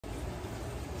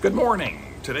Good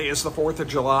morning. Today is the 4th of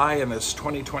July in this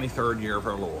 2023 year of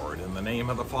our Lord. In the name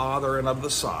of the Father, and of the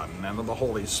Son, and of the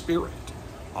Holy Spirit.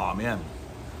 Amen.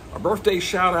 A birthday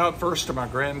shout out first to my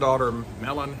granddaughter,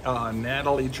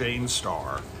 Natalie Jane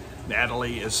Starr.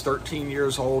 Natalie is 13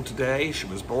 years old today. She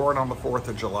was born on the 4th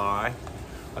of July,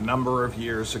 a number of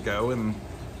years ago, in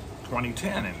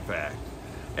 2010, in fact.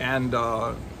 And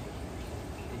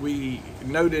we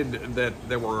noted that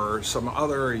there were some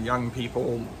other young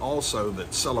people also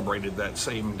that celebrated that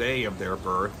same day of their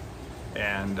birth,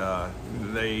 and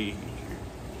they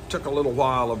took a little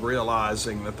while of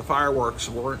realizing that the fireworks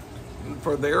weren't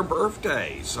for their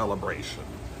birthday celebration,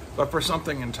 but for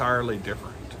something entirely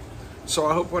different. So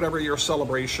I hope whatever your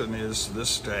celebration is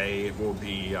this day, it will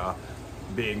be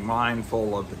being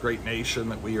mindful of the great nation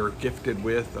that we are gifted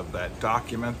with, of that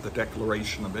document, the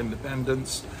Declaration of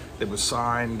Independence, that was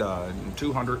signed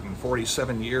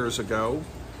 247 years ago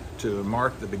to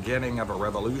mark the beginning of a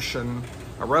revolution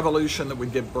that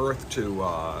would give birth to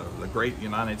the great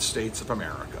United States of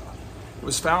America. It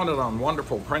was founded on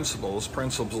wonderful principles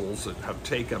that have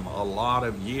taken a lot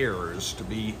of years to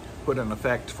be put in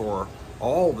effect for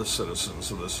all the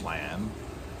citizens of this land,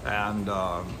 and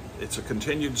it's a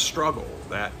continued struggle,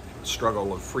 that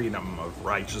struggle of freedom, of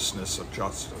righteousness, of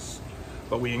justice.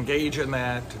 But we engage in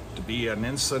that to be an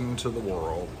ensign to the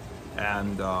world,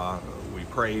 and we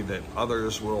pray that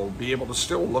others will be able to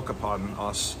still look upon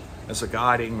us as a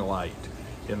guiding light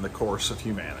in the course of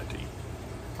humanity.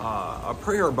 A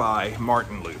prayer by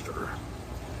Martin Luther.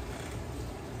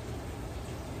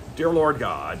 Dear Lord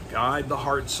God, guide the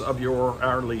hearts of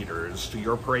our leaders to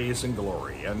your praise and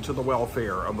glory, and to the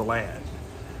welfare of the land.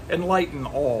 Enlighten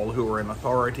all who are in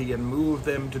authority, and move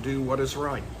them to do what is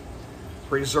right.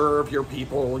 Preserve your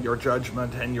people, your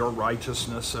judgment, and your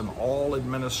righteousness, and all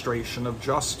administration of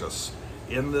justice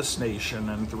in this nation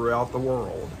and throughout the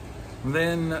world.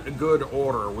 Then good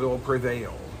order will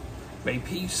prevail. May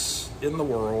peace in the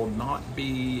world not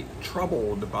be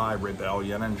troubled by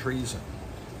rebellion and treason.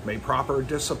 May proper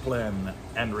discipline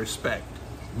and respect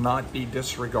not be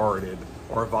disregarded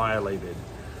or violated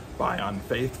by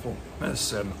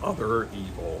unfaithfulness and other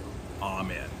evil.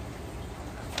 Amen.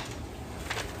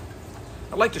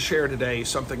 I'd like to share today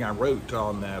something I wrote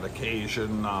on that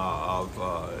occasion of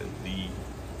the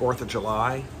 4th of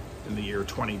July in the year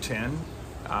 2010,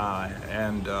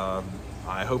 and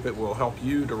I hope it will help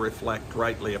you to reflect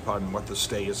rightly upon what this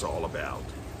day is all about.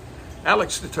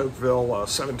 Alex de Tocqueville, a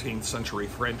 17th century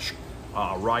French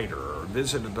writer,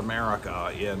 visited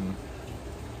America in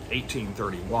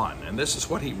 1831, and this is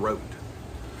what he wrote.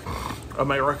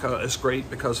 America is great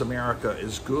because America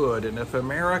is good, and if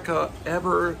America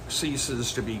ever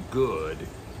ceases to be good,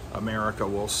 America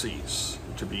will cease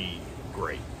to be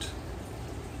great.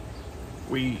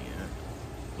 We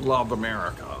love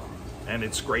America and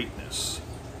its greatness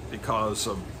because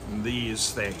of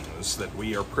these things that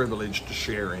we are privileged to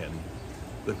share in.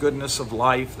 The goodness of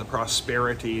life, the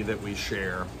prosperity that we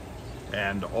share,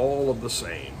 and all of the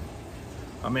same.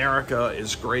 America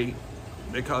is great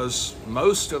because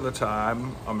most of the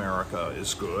time America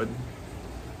is good.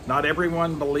 Not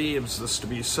everyone believes this to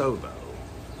be so, though,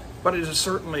 but it is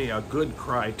certainly a good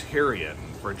criterion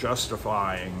for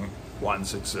justifying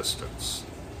one's existence.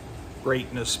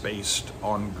 Greatness based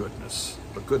on goodness,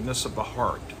 the goodness of the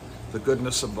heart, the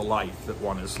goodness of the life that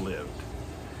one has lived.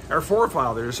 Our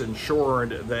forefathers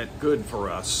ensured that good for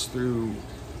us through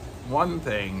one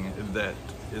thing that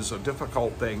is a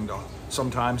difficult thing to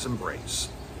sometimes embrace,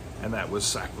 and that was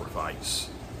sacrifice.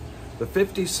 The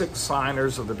 56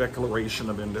 signers of the Declaration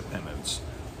of Independence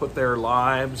put their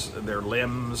lives, their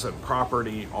limbs, and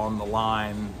property on the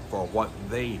line for what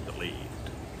they believed.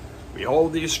 We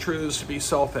hold these truths to be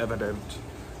self-evident,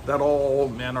 that all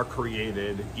men are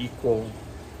created equal,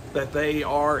 that they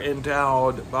are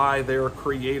endowed by their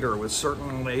Creator with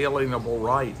certain inalienable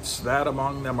rights, that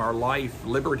among them are life,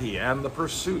 liberty, and the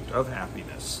pursuit of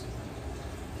happiness.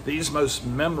 These most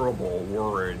memorable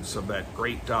words of that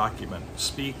great document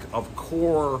speak of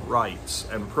core rights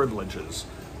and privileges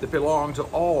that belong to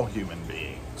all human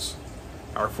beings.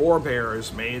 Our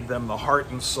forebears made them the heart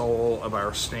and soul of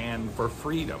our stand for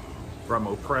freedom from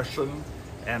oppression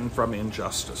and from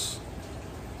injustice.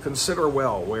 Consider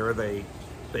well where they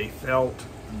felt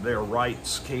their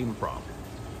rights came from.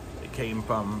 They came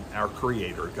from our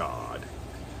Creator God.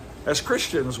 As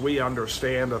Christians, we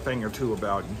understand a thing or two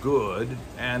about good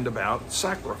and about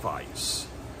sacrifice.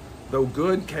 Though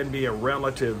good can be a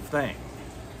relative thing,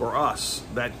 for us,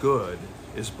 that good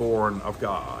is born of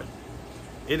God.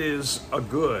 It is a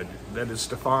good that is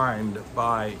defined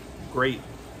by great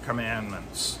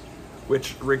commandments,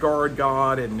 which regard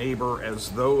God and neighbor as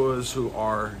those who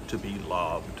are to be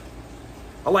loved.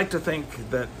 I like to think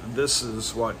that this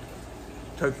is what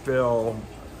Tocqueville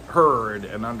heard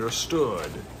and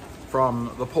understood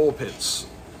from the pulpits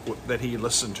that he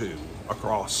listened to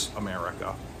across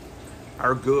America.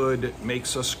 Our good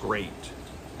makes us great,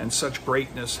 and such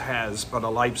greatness has but a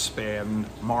lifespan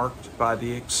marked by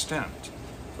the extent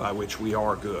by which we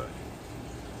are good.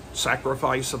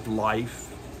 Sacrifice of life,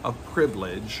 of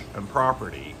privilege and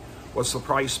property was the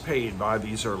price paid by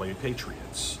these early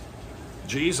patriots.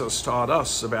 Jesus taught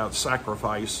us about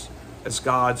sacrifice as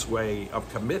God's way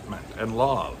of commitment and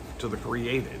love to the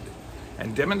created,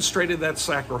 and demonstrated that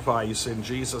sacrifice in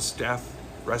Jesus' death,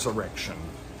 resurrection,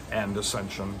 and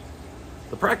ascension.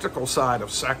 The practical side of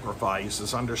sacrifice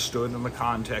is understood in the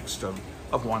context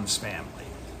of one's family.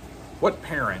 What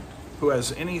parent who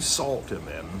has any salt in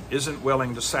them isn't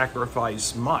willing to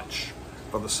sacrifice much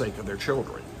for the sake of their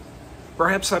children?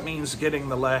 Perhaps that means getting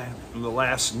the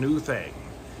last new thing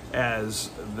as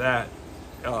that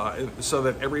so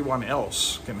that everyone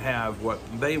else can have what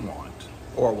they want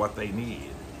or what they need.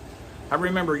 I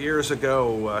remember years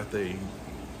ago at the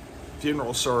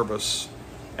funeral service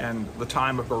and the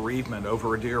time of bereavement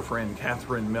over a dear friend,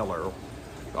 Catherine Miller,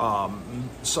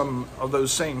 some of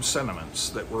those same sentiments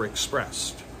that were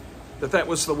expressed. That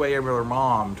was the way of her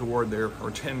mom toward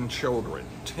her 10 children.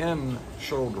 10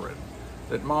 children.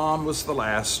 That mom was the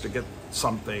last to get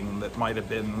something that might have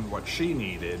been what she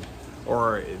needed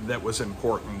or that was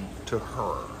important to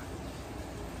her.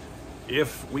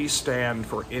 If we stand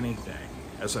for anything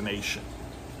as a nation,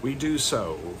 we do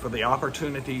so for the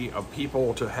opportunity of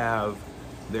people to have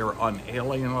their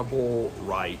unalienable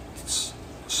rights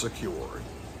secured.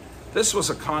 This was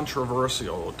a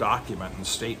controversial document and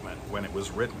statement when it was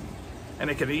written, and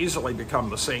it could easily become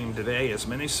the same today, as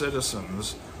many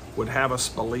citizens would have us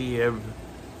believe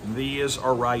these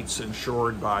are rights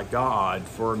ensured by God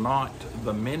for not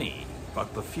the many,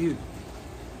 but the few.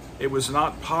 It was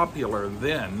not popular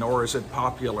then, nor is it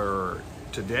popular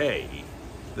today,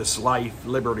 this life,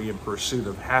 liberty, and pursuit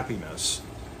of happiness,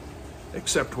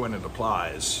 except when it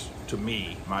applies to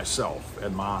me, myself,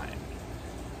 and mine.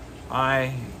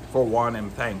 I, for one, am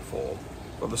thankful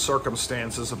for the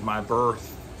circumstances of my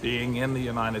birth being in the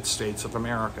United States of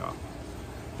America.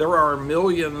 There are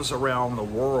millions around the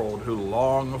world who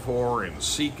long for and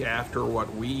seek after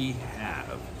what we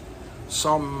have.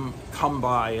 Some come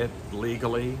by it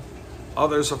legally,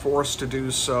 others are forced to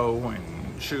do so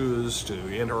and choose to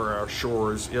enter our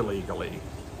shores illegally.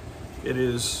 It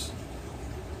is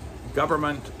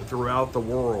government throughout the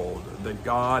world that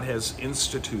God has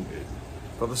instituted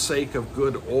for the sake of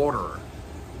good order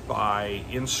by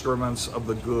instruments of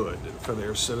the good for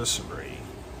their citizenry.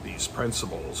 These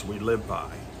principles we live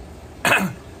by.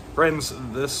 Friends,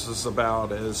 this is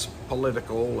about as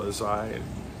political as I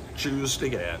choose to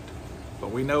get,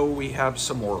 but we know we have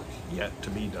some work yet to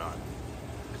be done.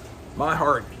 My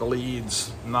heart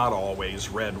bleeds not always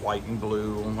red, white, and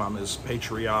blue. I'm as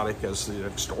patriotic as the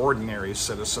extraordinary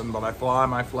citizen, but I fly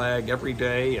my flag every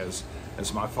day as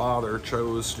my father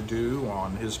chose to do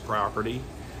on his property.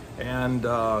 And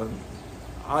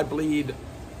I bleed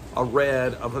a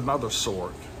red of another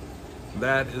sort.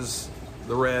 That is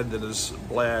the red that is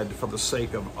bled for the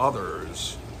sake of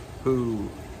others who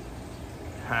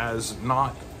has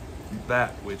not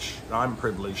that which I'm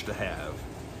privileged to have.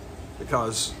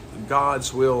 Because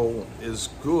God's will is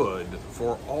good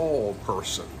for all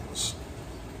persons.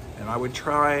 And I would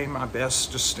try my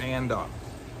best to stand up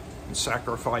and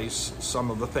sacrifice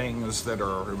some of the things that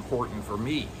are important for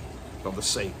me for the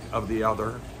sake of the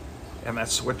other. And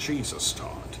that's what Jesus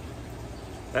taught.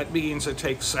 That means it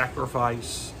takes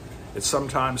sacrifice. It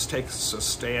sometimes takes a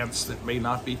stance that may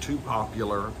not be too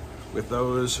popular with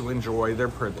those who enjoy their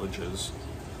privileges.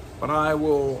 But I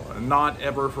will not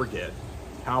ever forget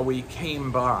how we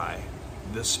came by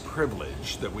this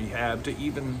privilege that we have to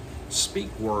even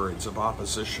speak words of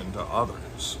opposition to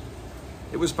others.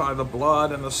 It was by the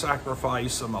blood and the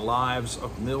sacrifice and the lives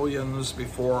of millions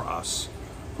before us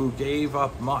who gave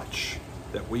up much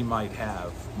that we might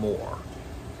have more.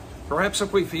 Perhaps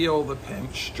if we feel the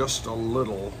pinch just a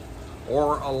little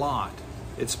or a lot,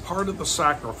 it's part of the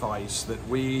sacrifice that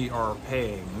we are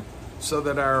paying so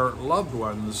that our loved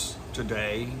ones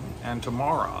today and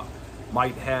tomorrow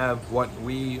might have what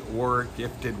we were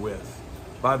gifted with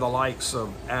by the likes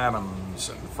of Adams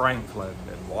and Franklin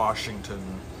and Washington,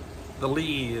 the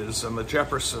Lees and the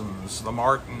Jeffersons, the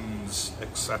Martins,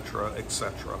 etc.,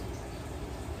 etc.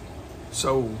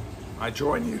 So I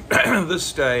join you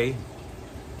this day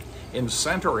in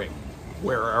centering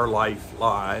where our life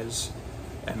lies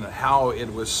and how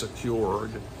it was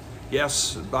secured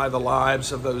Yes, by the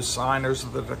lives of those signers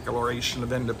of the Declaration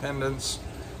of Independence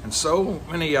and so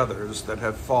many others that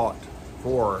have fought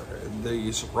for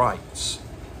these rights.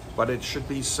 But it should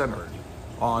be centered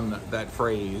on that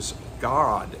phrase,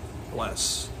 God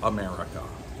bless America.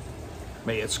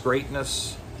 May its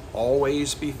greatness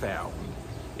always be found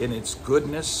in its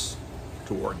goodness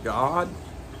toward God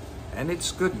and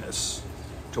its goodness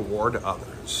toward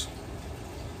others.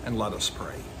 And let us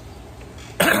pray.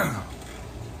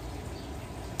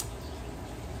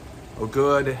 O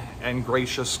good and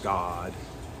gracious God,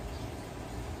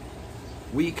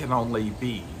 we can only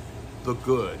be the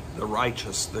good, the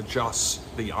righteous, the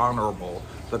just, the honorable,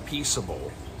 the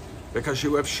peaceable, because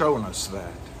you have shown us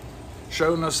that.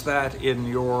 Shown us that in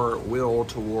your will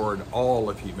toward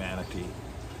all of humanity,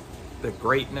 that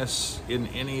greatness in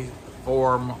any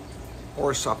form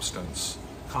or substance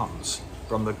comes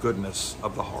from the goodness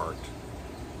of the heart.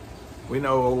 We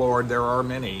know, O Lord, there are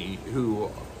many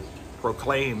who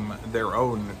proclaim their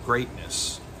own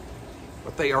greatness,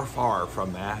 but they are far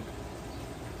from that.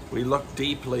 We look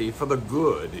deeply for the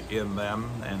good in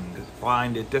them and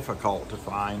find it difficult to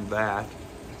find that.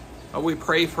 We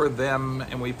pray for them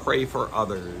and we pray for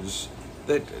others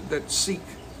that seek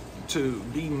to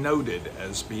be noted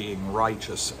as being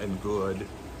righteous and good,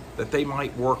 that they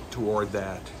might work toward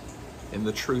that in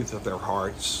the truth of their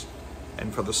hearts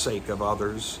and for the sake of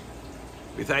others.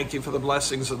 We thank you for the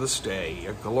blessings of this day,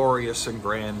 a glorious and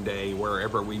grand day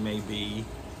wherever we may be,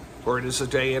 for it is a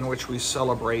day in which we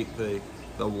celebrate the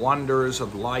wonders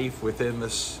of life within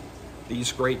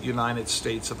these great United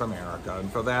States of America, and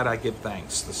for that I give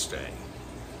thanks this day.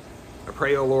 I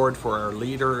pray, O Lord, for our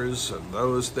leaders and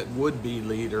those that would be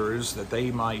leaders, that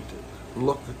they might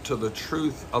look to the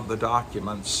truth of the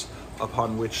documents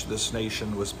upon which this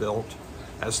nation was built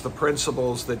as the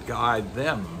principles that guide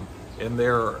them in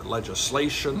their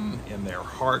legislation, in their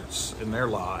hearts, in their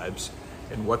lives,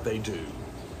 in what they do,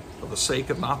 for the sake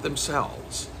of not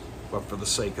themselves, but for the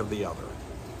sake of the other.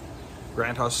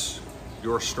 Grant us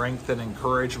your strength and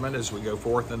encouragement as we go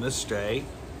forth in this day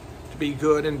to be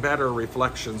good and better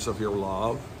reflections of your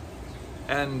love.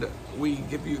 And we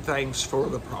give you thanks for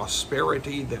the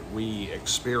prosperity that we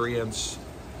experience,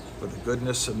 for the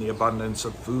goodness and the abundance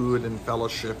of food and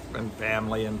fellowship and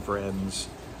family and friends,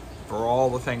 for all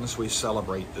the things we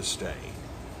celebrate this day.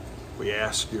 We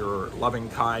ask your loving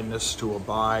kindness to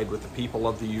abide with the people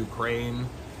of the Ukraine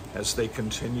as they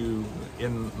continue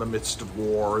in the midst of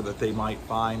war, that they might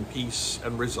find peace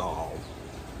and resolve.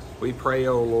 We pray,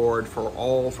 O Lord, for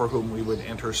all for whom we would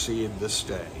intercede this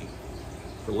day,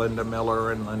 for Linda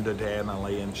Miller and Linda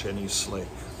Danley and Jenny Slick,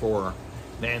 for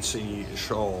Nancy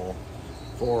Scholl,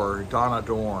 for Donna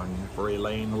Dorn, for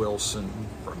Elaine Wilson,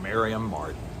 for Miriam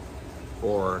Martin,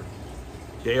 for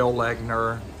Gail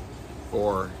Legner,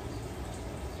 for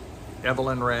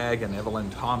Evelyn Ragg and Evelyn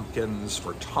Tompkins,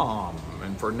 for Tom,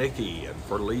 and for Nikki, and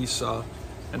for Lisa,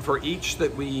 and for each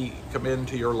that we commend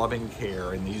to your loving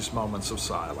care in these moments of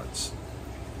silence.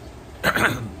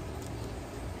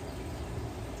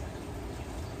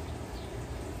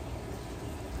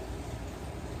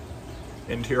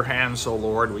 Into your hands, O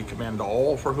Lord, we commend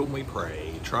all for whom we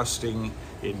pray, trusting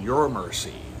in your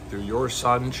mercy through your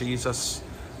Son, Jesus,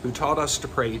 who taught us to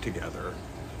pray together.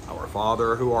 Our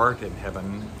Father, who art in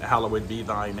heaven, hallowed be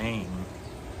thy name.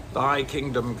 Thy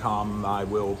kingdom come, thy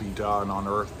will be done on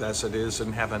earth as it is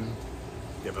in heaven.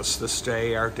 Give us this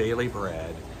day our daily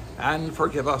bread, and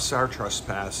forgive us our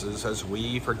trespasses as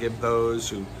we forgive those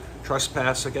who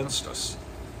trespass against us.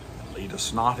 And lead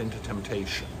us not into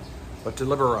temptation, but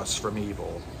deliver us from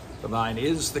evil. For thine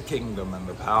is the kingdom and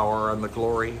the power and the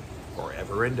glory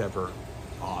forever and ever.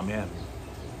 Amen.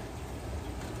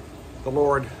 The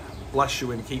Lord bless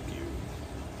you and keep you.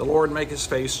 The Lord make his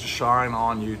face to shine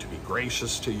on you, to be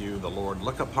gracious to you. The Lord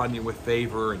look upon you with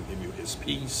favor and give you his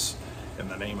peace. In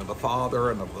the name of the Father,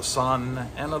 and of the Son,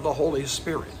 and of the Holy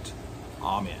Spirit.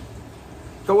 Amen.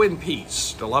 Go in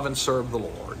peace to love and serve the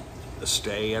Lord, this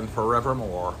day and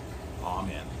forevermore.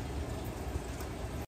 Amen.